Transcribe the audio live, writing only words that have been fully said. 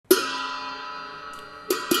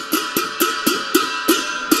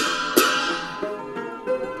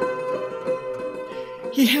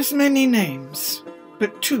He has many names,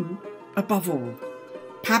 but two above all,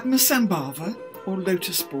 Padmasambhava, or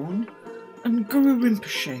Lotus-born, and Guru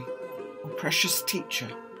Rinpoche, or Precious Teacher.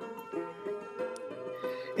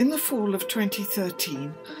 In the fall of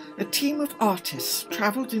 2013, a team of artists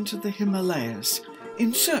travelled into the Himalayas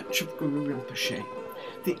in search of Guru Rinpoche,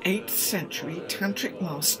 the 8th century tantric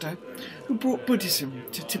master who brought Buddhism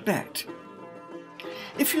to Tibet.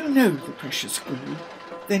 If you know the Precious Guru,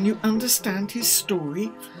 then you understand his story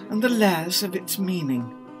and the layers of its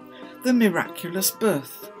meaning, the miraculous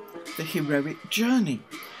birth, the heroic journey,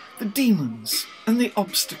 the demons and the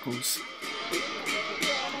obstacles,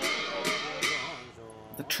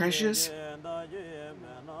 the treasures,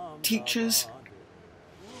 teachers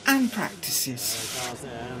and practices.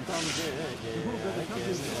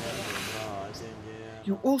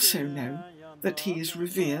 You also know that he is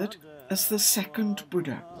revered as the second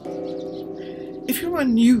Buddha. If you are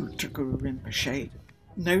new to Guru Rinpoche,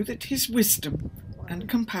 know that his wisdom and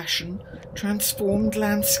compassion transformed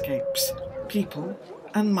landscapes, people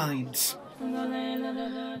and minds.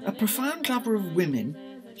 A profound lover of women,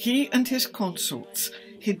 he and his consorts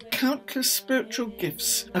hid countless spiritual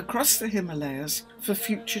gifts across the Himalayas for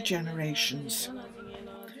future generations.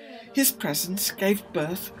 His presence gave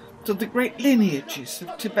birth to the great lineages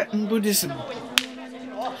of Tibetan Buddhism,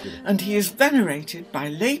 and he is venerated by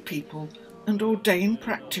lay people and ordained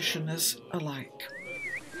practitioners alike.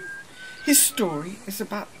 His story is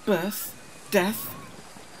about birth, death,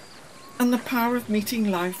 and the power of meeting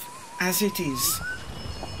life as it is.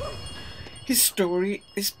 His story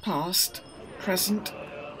is past, present,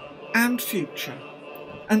 and future,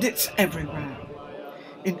 and it's everywhere,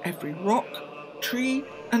 in every rock, tree,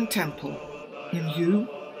 and temple, in you,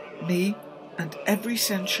 me, and every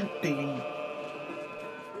sentient being.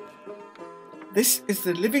 This is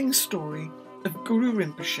the living story of Guru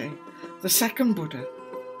Rinpoche, the second Buddha,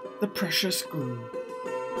 the Precious Guru.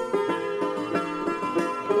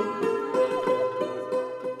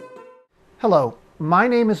 Hello, my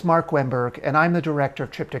name is Mark Wemberg, and I'm the director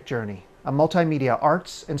of Triptych Journey, a multimedia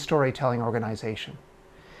arts and storytelling organization.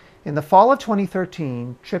 In the fall of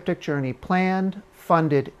 2013, Triptych Journey planned,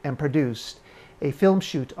 funded, and produced a film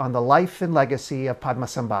shoot on the life and legacy of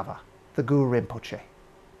Padmasambhava, the Guru Rinpoche.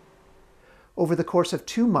 Over the course of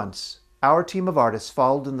 2 months, our team of artists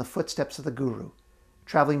followed in the footsteps of the Guru,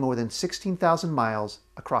 traveling more than 16,000 miles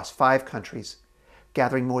across 5 countries,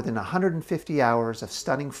 gathering more than 150 hours of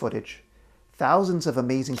stunning footage, thousands of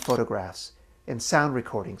amazing photographs, and sound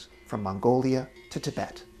recordings from Mongolia to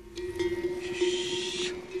Tibet.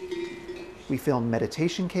 We filmed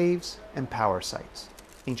meditation caves and power sites,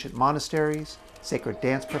 ancient monasteries, sacred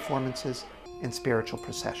dance performances, and spiritual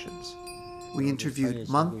processions. We interviewed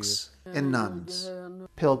monks and nuns,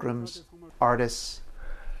 pilgrims, artists,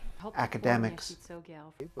 academics,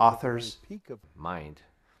 authors,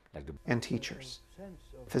 and teachers,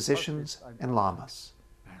 physicians and lamas,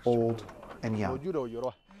 old and young,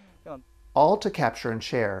 all to capture and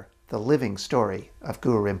share the living story of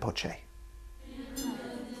Guru Rinpoche.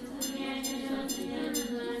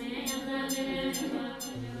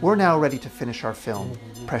 We're now ready to finish our film,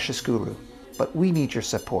 Precious Guru, but we need your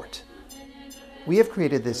support. We have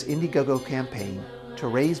created this Indiegogo campaign to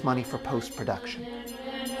raise money for post-production.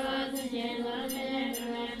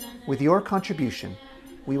 With your contribution,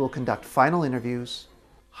 we will conduct final interviews,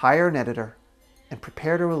 hire an editor, and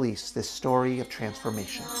prepare to release this story of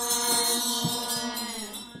transformation.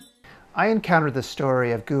 I encountered the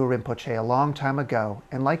story of Guru Rinpoche a long time ago,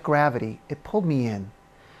 and like gravity, it pulled me in.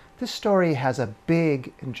 This story has a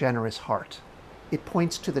big and generous heart. It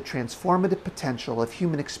points to the transformative potential of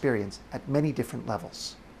human experience at many different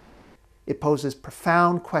levels. It poses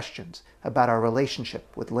profound questions about our relationship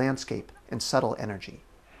with landscape and subtle energy.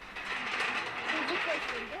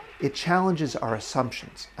 It challenges our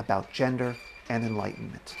assumptions about gender and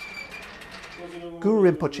enlightenment.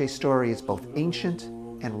 Guru Rinpoche's story is both ancient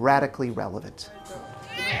and radically relevant.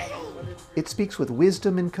 It speaks with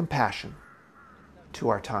wisdom and compassion to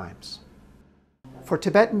our times. For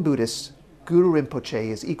Tibetan Buddhists, Guru Rinpoche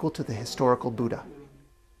is equal to the historical Buddha,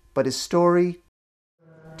 but his story,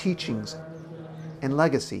 teachings, and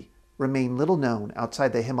legacy remain little known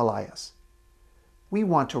outside the Himalayas. We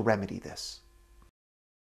want to remedy this.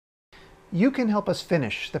 You can help us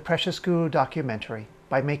finish the Precious Guru documentary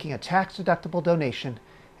by making a tax-deductible donation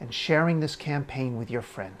and sharing this campaign with your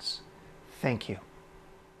friends. Thank you.